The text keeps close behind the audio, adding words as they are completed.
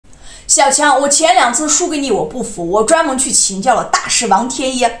小强，我前2次输给你，我不服，我专门去请教了大师王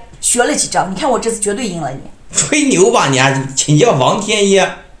天一，学了几招。你看我这次绝对赢了你。吹牛吧你啊！请教王天一。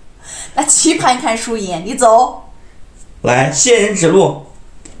那棋盘看输赢，你走。来，仙人指路。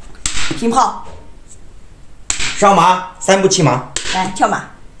平炮。上马，3步弃马。来，跳马。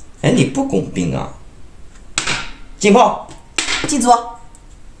哎，你不公平啊！进炮。进卒。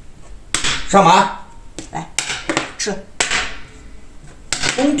上马。来，吃。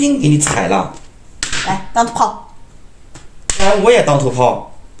工兵给你踩了。来，当头炮。来，我也当头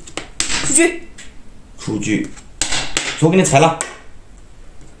炮。出车。出车。卒给你踩了。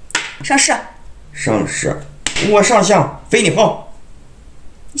上士。上士。我上象，飞你炮。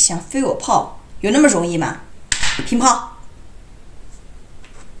你想飞我炮，有那么容易吗？平炮。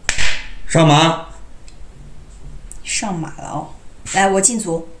上马。上马了哦。来，我进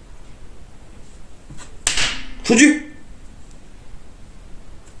卒。出车。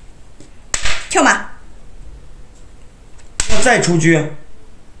跳马。我再出车。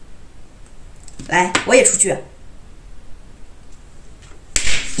来，我也出车。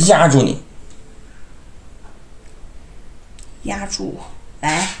压住你。压住。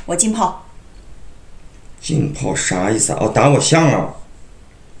来，我进炮。进炮啥意思啊？哦，打我象啊！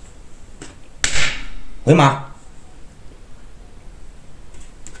回马。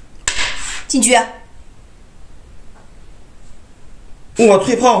进车。我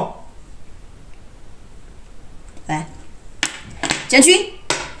退炮。来，将军。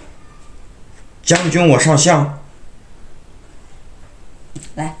将军，我上象。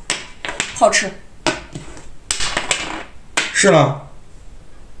来，炮吃。是了。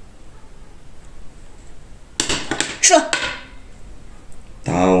吃了。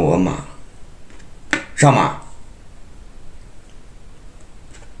打我马。上马。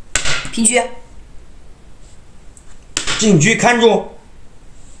平车。进车看住。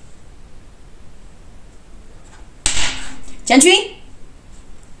将军。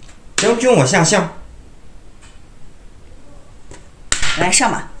将军，我下象。来，上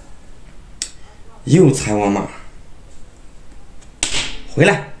马。又踩我马。回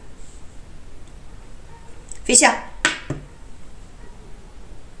来。飞象。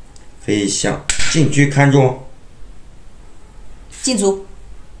飞象。进车看住。进卒。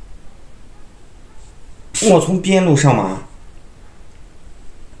我从边路上马。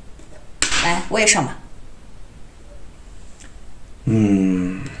来，我也上马。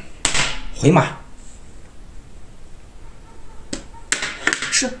回马。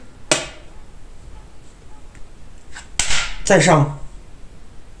吃。再上。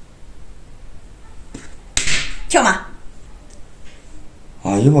跳马。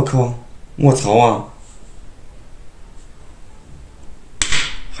哎呦我靠！我操啊！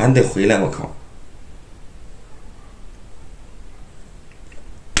还得回来，我靠！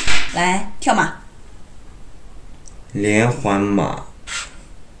来，跳马。连环马。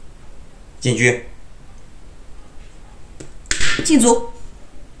进车。进卒。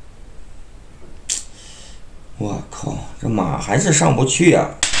我靠，这马还是上不去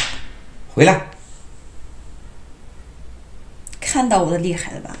啊！回来。看到我的厉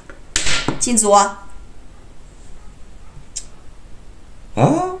害了吧？进卒啊！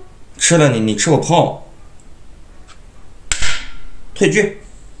啊，吃了你，你吃我炮。退车。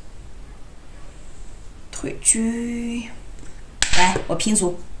退车。来，我拼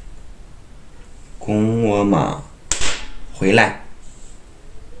卒。攻我马。回来。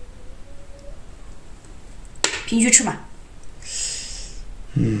平车吃马。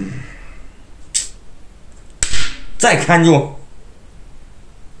再看住。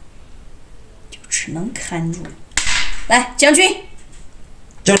就只能看住。来，将军。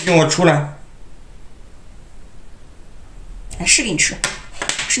将军，我出来。来，士给你吃，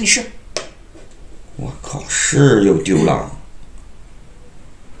是你士。我靠，士又丢了。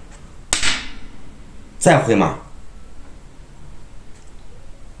再回马。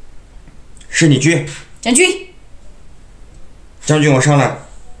是你车。将军。将军，我上来。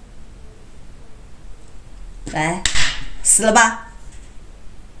来，死了吧？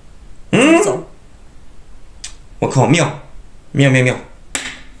走。我靠，妙，妙妙妙！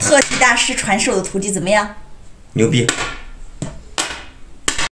特级大师传授的徒弟怎么样？牛逼！